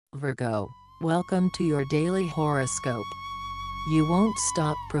Virgo, welcome to your daily horoscope. You won't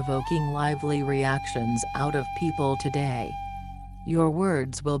stop provoking lively reactions out of people today. Your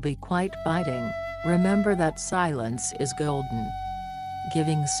words will be quite biting. Remember that silence is golden.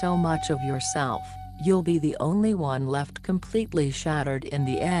 Giving so much of yourself, you'll be the only one left completely shattered in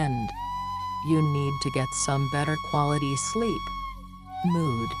the end. You need to get some better quality sleep.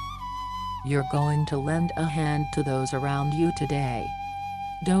 Mood. You're going to lend a hand to those around you today.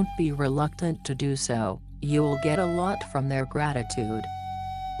 Don't be reluctant to do so, you'll get a lot from their gratitude.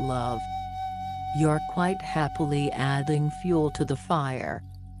 Love. You're quite happily adding fuel to the fire.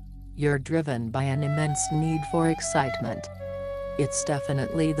 You're driven by an immense need for excitement. It's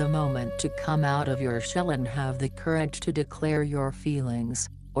definitely the moment to come out of your shell and have the courage to declare your feelings,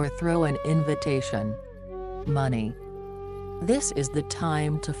 or throw an invitation. Money. This is the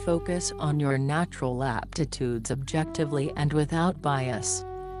time to focus on your natural aptitudes objectively and without bias.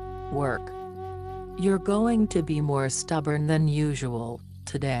 Work. You're going to be more stubborn than usual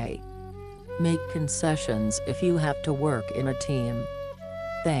today. Make concessions if you have to work in a team.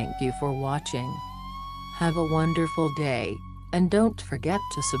 Thank you for watching. Have a wonderful day, and don't forget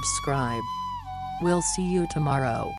to subscribe. We'll see you tomorrow.